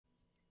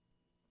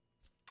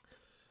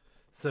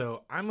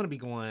So I'm gonna be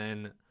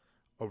going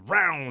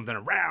around and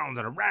around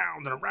and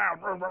around and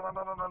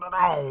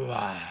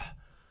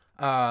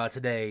around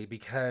today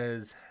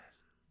because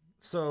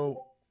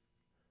so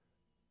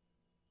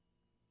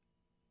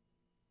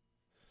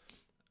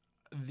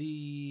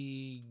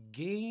the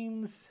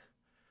games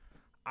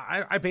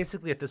I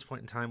basically at this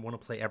point in time want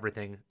to play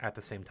everything at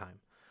the same time.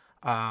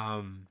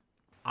 Um,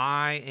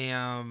 I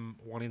am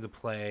wanting to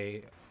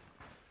play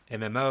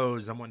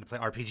MMOs. I'm wanting to play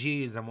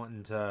RPGs. I'm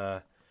wanting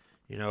to,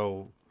 you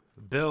know,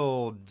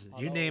 build.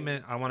 You name Hello.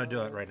 it. I want to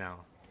do it Hello. right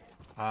now.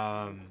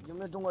 Um, 有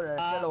没有中国人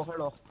啊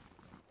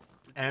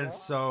，？Hello，Hello，and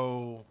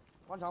so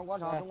广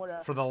场，中国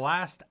人。for the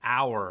last 那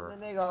hour, 那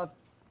那个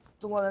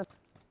中国人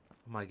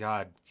oh my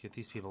God, get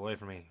these people away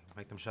from me.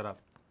 Make them shut up.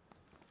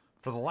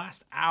 For the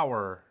last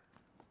hour,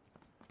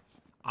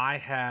 I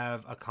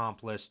have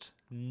accomplished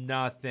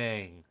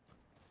nothing.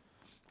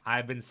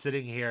 I've been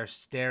sitting here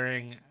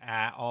staring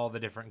at all the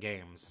different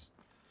games.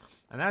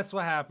 And that's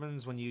what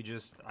happens when you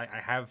just I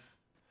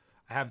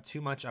have too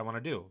much I want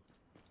to do.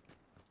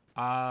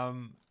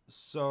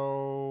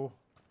 So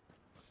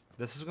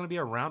this is going to be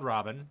a round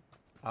robin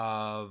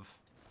of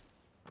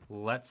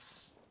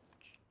let's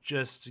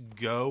just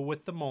go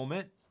with the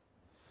moment.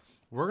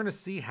 We're going to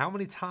see how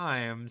many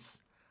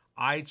times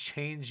I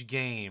change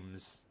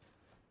games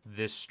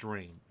this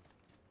stream.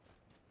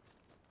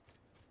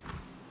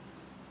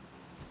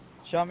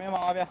 小面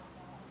毛边。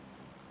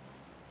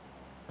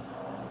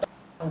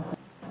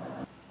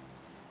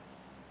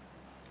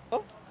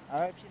Oh,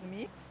 RIP to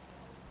me.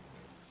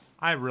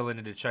 I really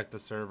need to check the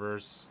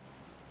servers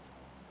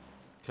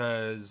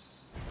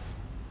cuz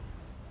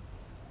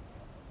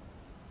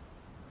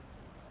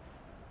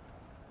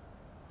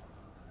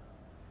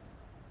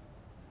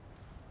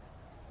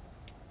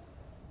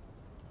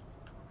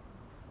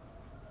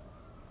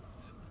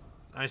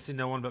I see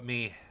no one but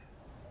me.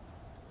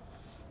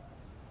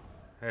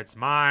 It's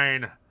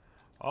mine.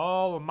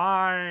 All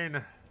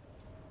mine.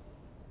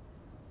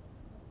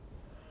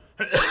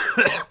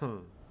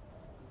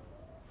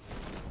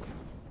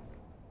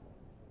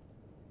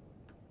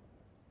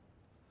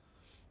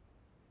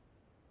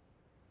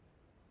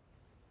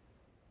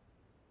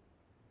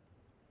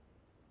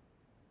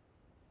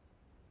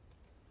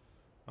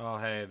 Oh,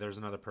 hey, there's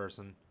another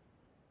person.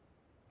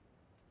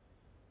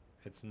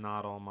 It's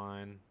not all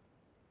mine.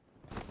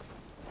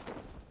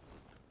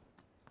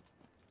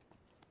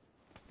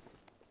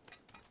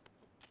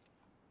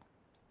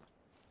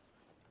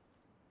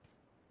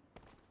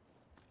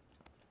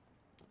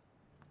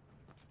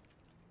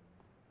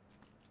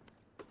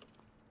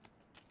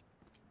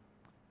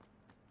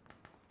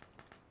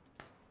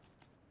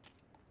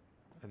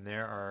 And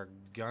there are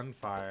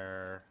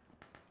gunfire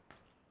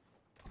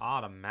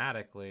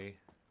automatically.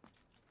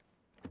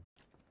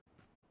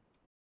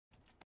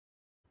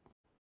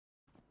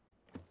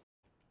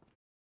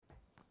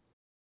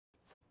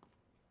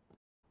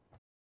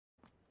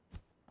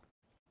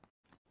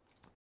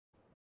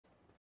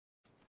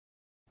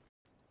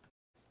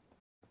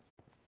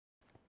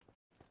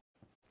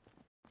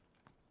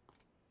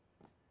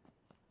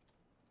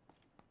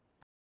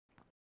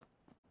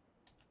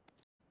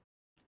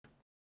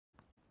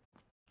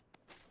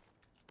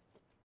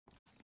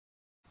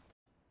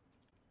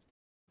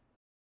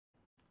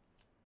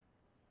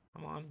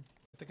 Come on,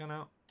 get the gun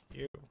out.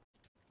 You.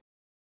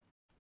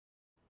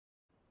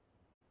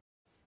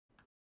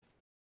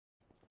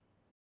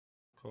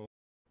 Cool.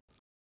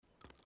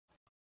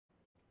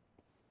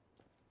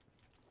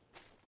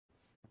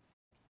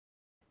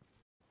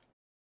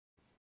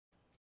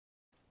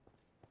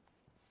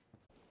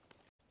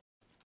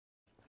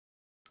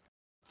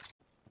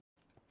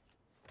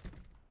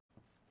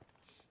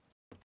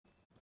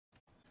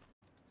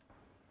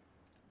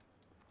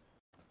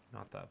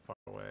 Not that far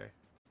away.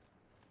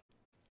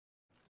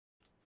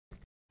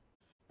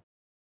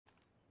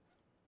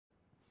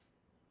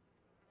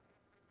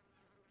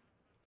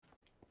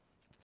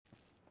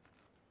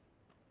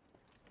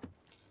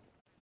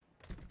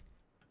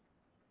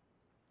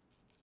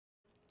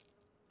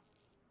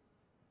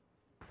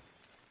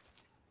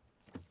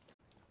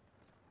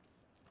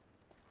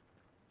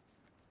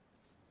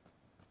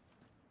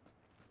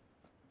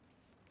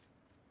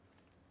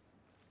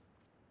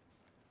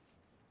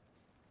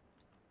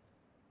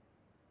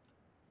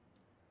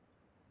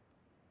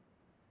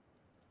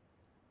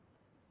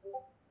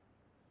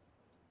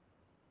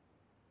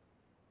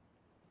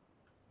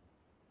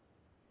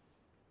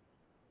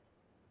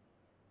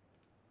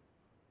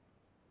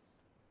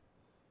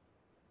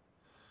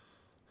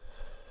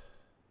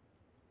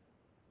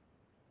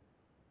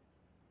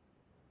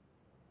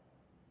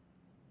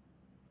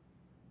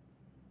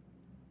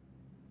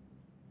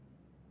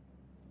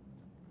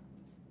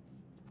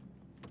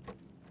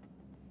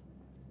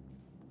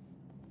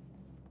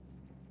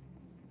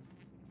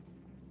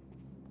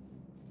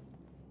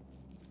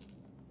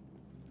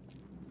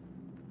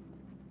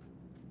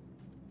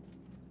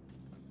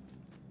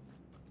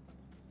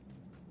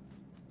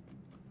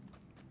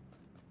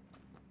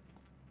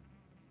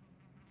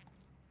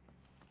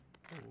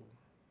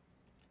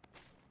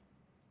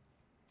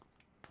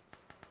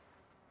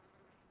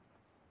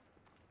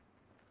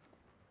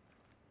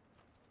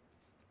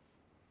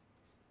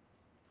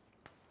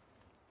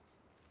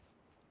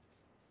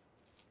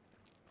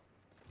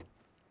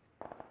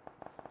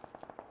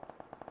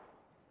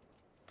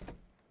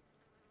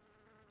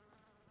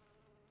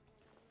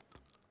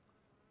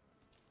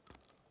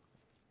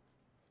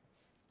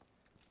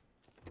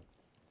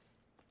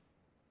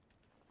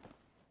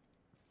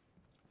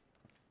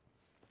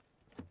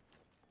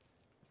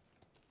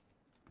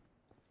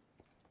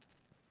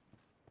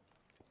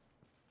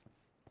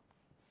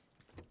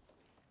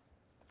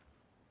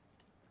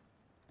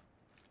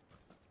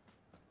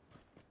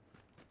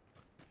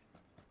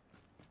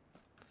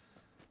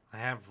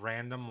 have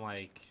random,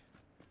 like,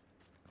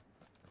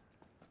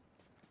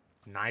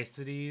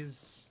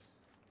 niceties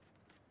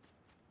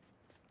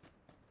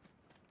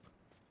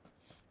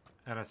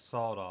and a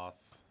sawed off.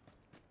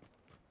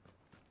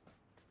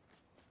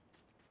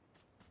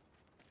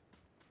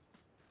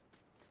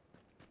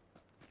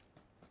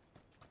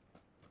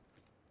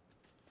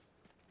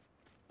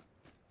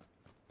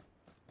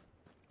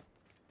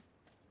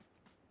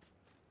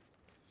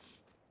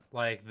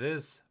 Like,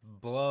 this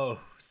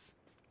blows.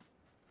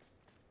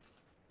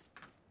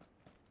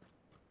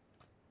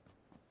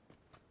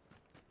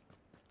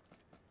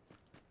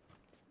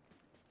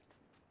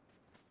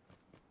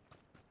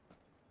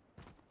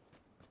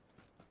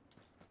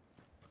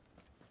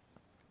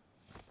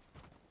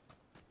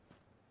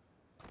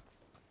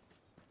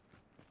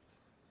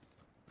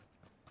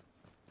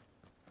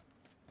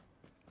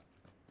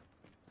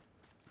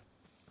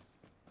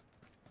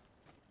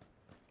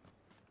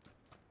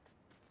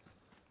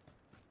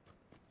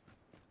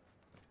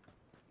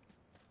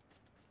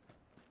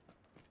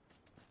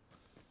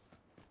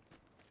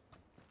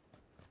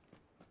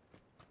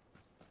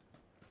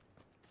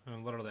 I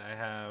mean, literally, I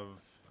have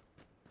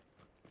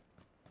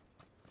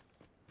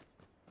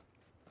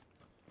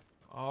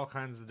all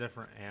kinds of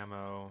different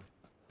ammo.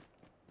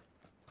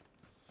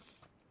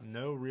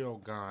 No real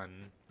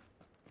gun.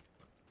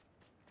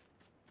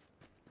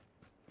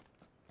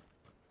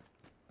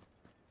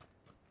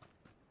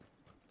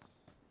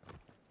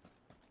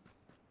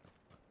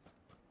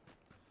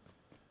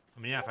 I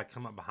mean, yeah, if I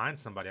come up behind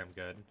somebody, I'm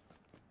good.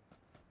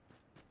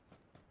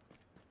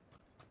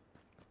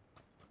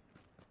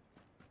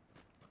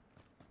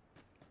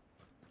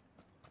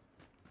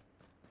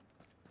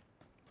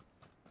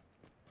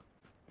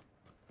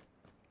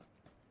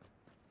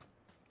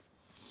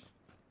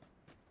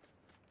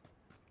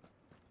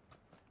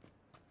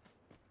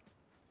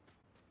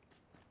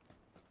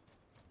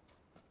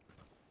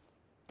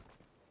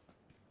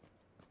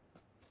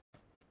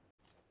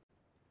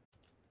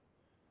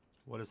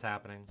 What is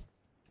happening?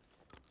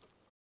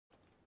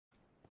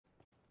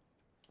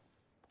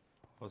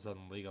 All of a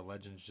sudden, League of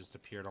Legends just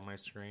appeared on my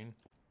screen.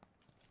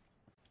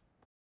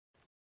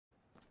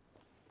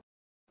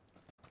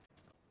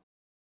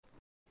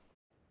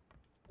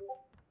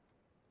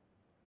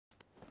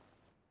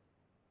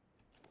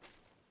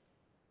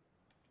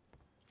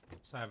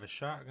 So I have a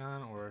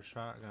shotgun or a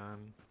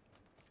shotgun.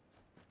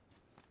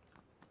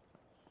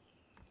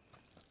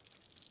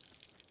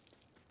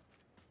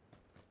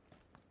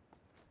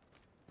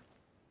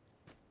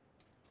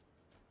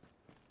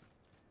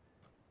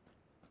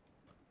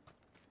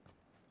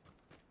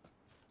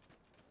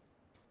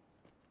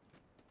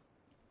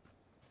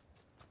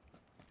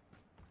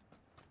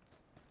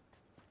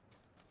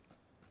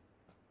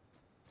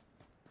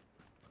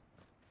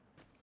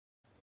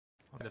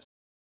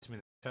 Me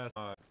the chest.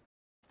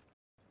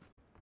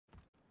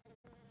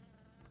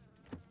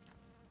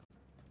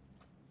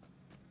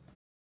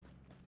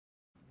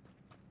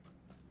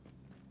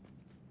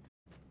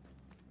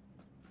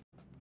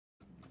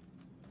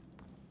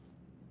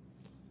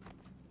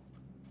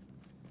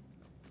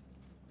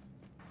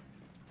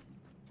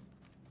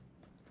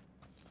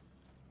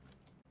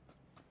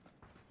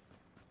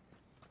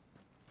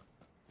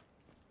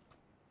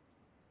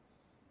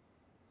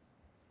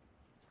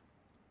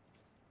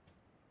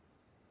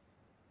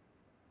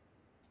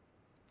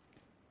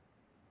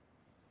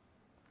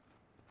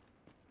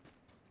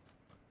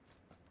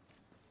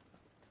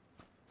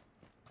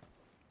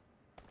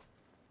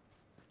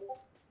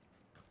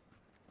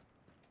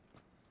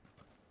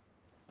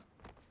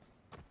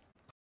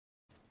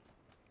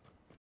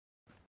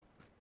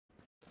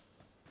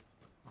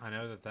 I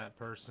know that that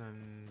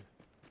person.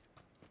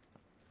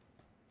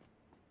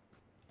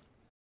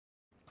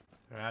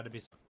 There had to be.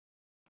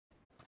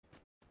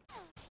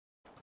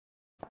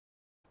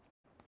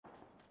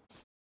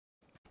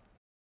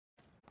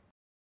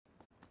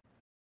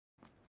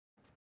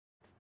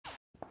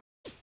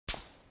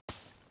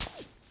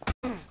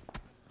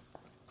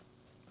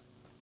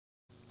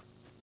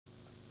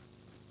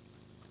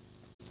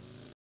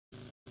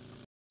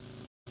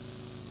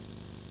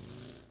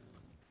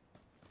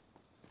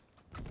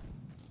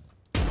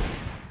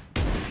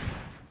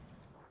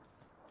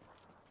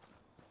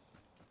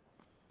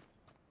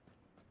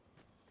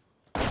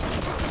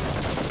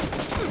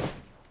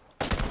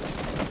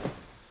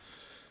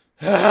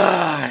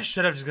 I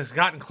should have just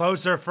gotten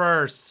closer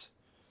first.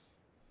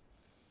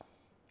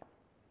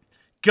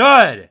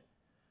 Good,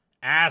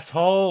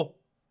 asshole.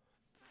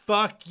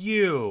 Fuck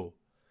you.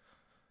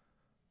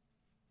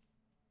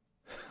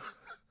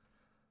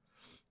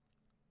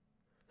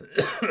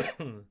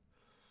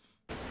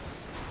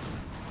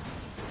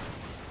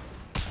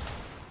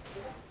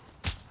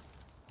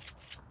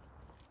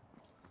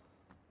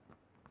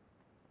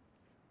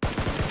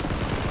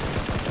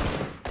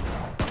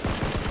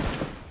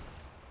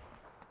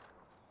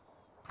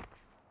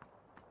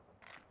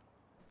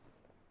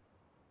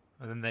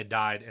 And then they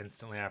died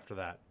instantly after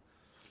that.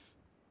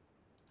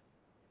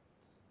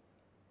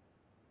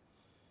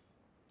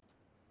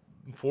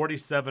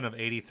 $47 of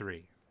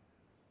 83.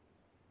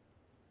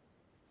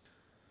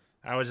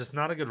 I was just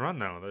not a good run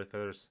though.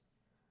 There's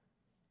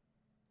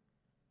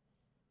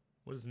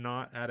was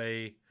not at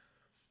a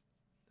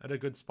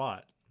good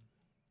spot.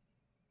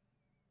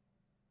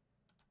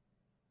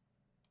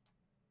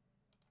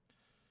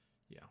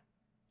 Yeah.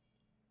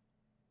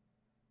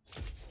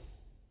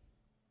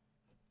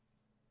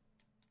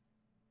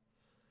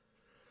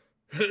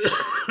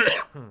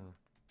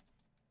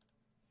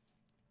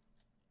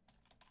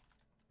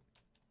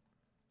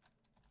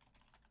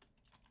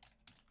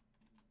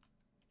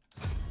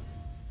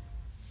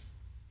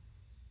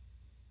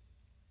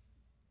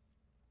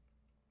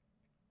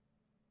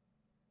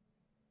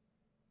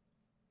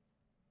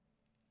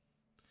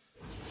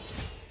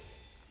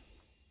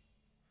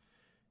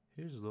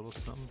 Here's a little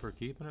something for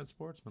keeping it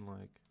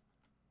sportsmanlike.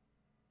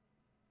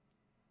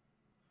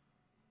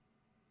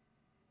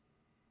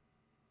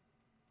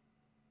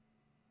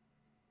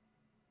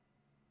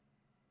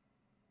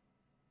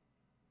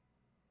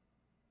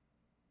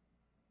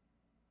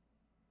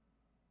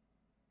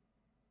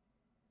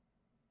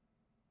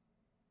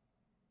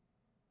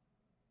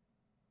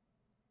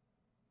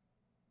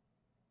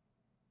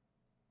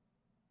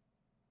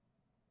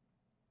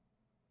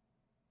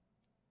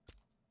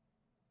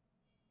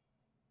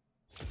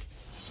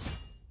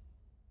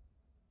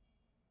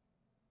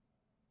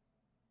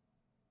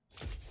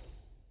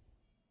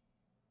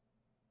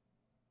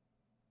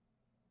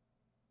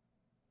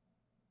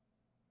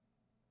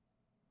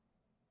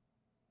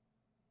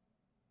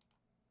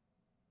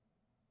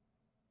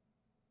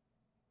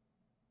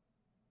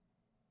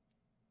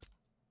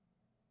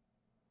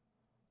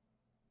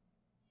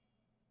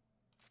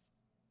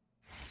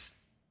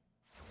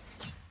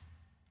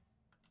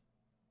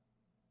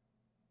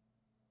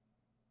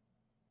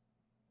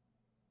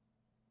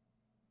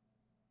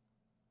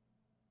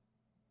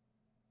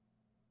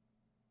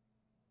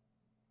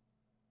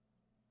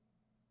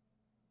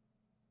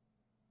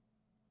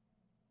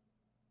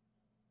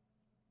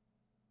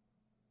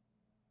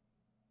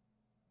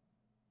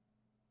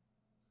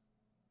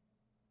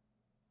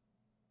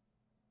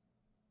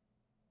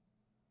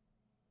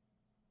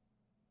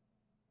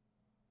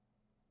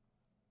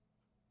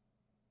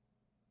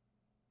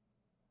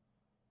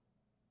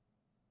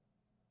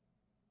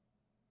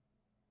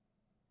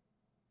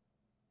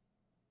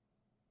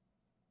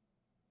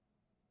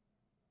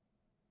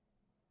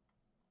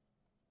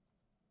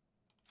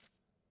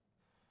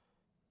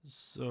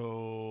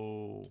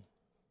 So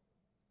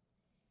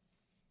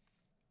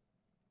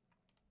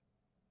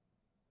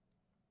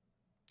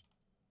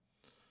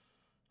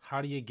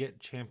how do you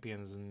get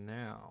champions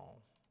now?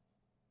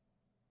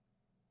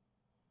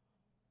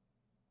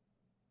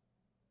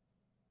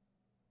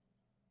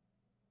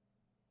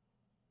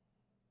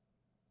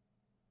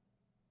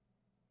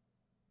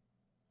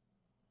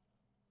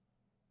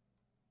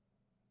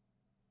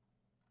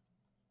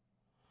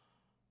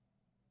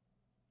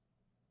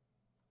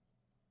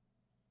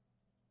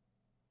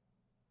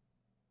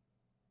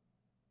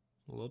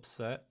 A little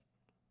upset.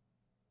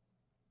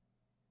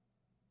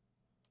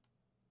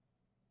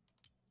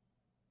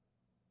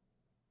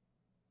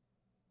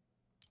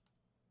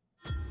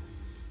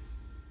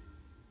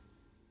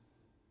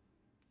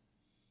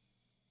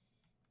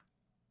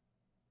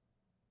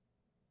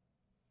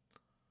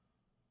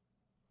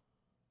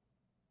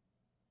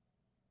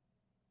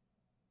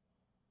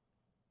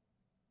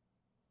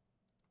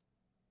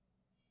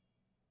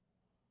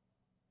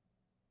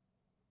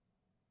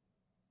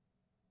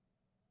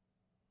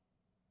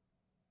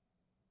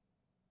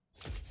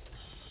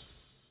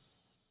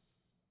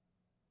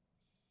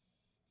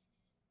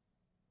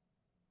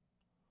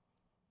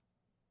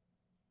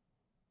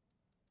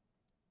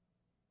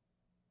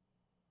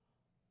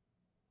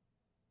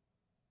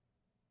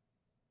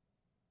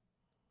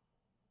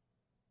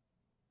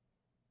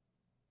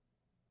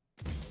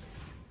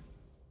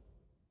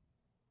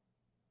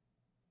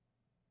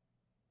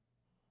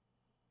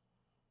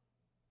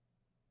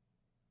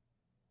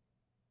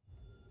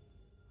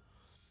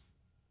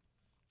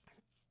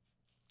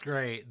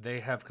 Great.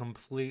 They have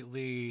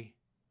completely...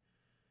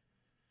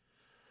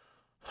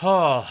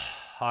 Oh,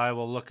 I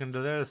will look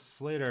into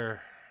this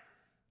later.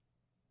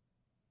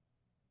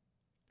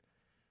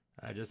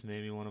 That just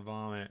made me want to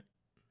vomit.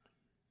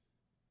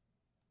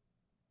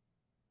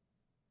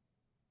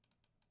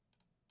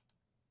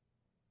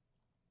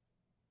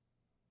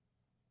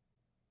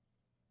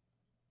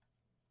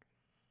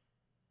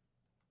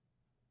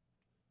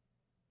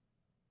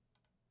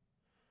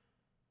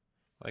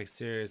 Like,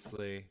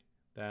 seriously,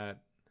 that...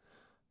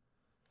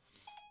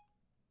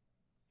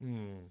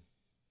 Playing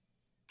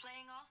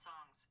all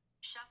songs.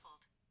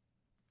 Shuffled.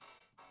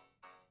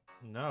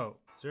 No,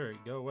 Siri,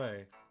 go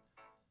away.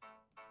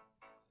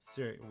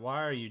 Siri,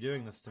 why are you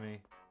doing this to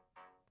me?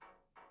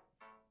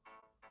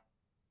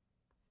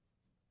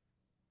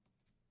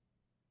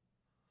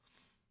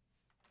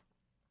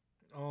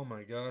 Oh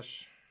my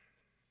gosh.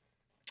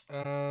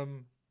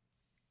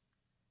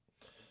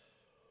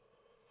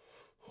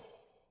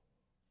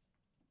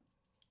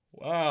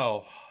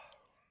 Wow.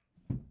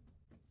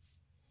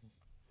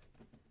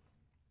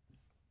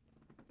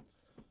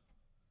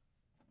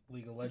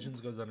 League of Legends Legends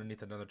goes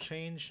underneath another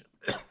change.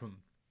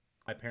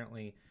 I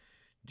apparently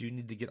do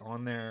need to get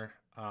on there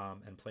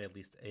and play at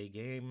least a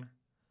game.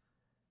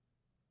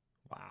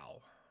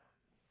 Wow.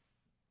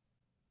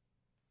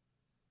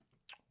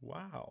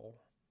 Wow.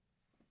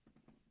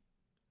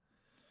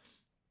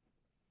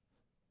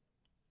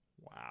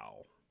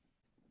 Wow.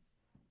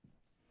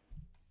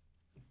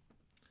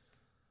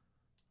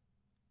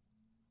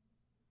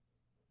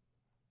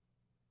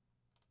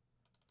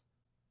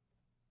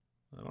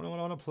 I don't know what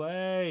I want to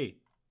play.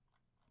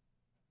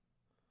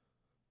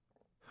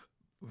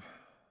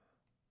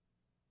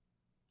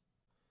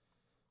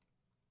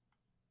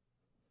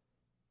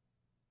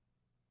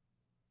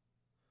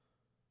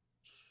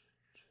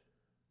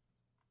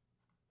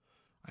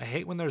 I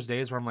hate when there's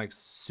days where I'm like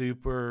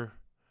super,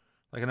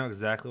 like I know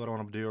exactly what I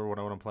want to do or what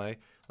I want to play.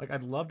 Like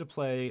I'd love to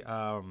play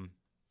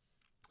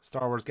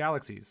Star Wars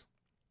Galaxies.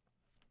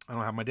 I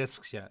don't have my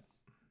discs yet.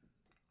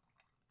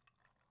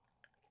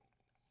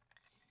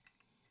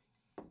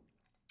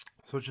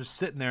 So it's just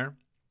sitting there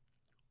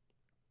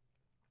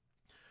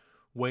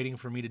waiting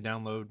for me to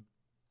download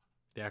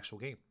the actual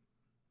game.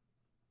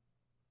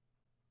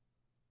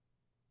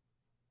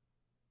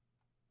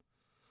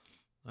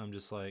 I'm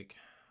just like,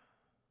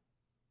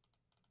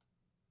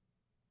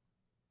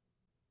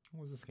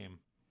 what was this game?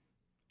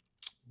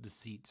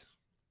 Deceit.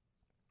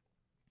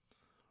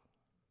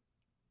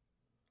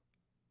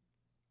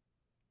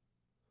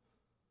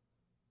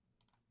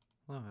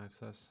 Allow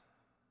access.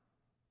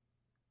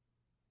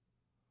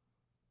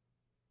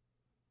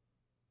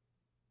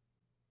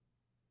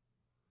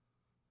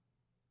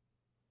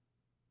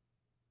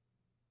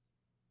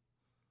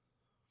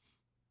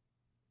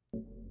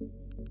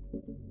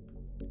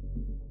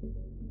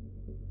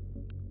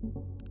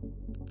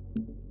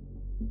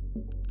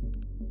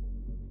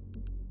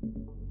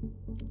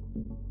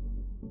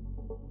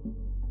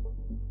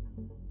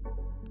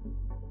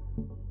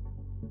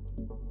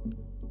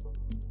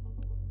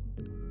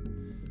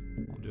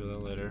 I'll do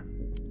that later.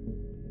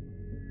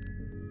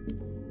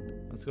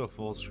 Let's go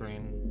full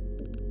screen.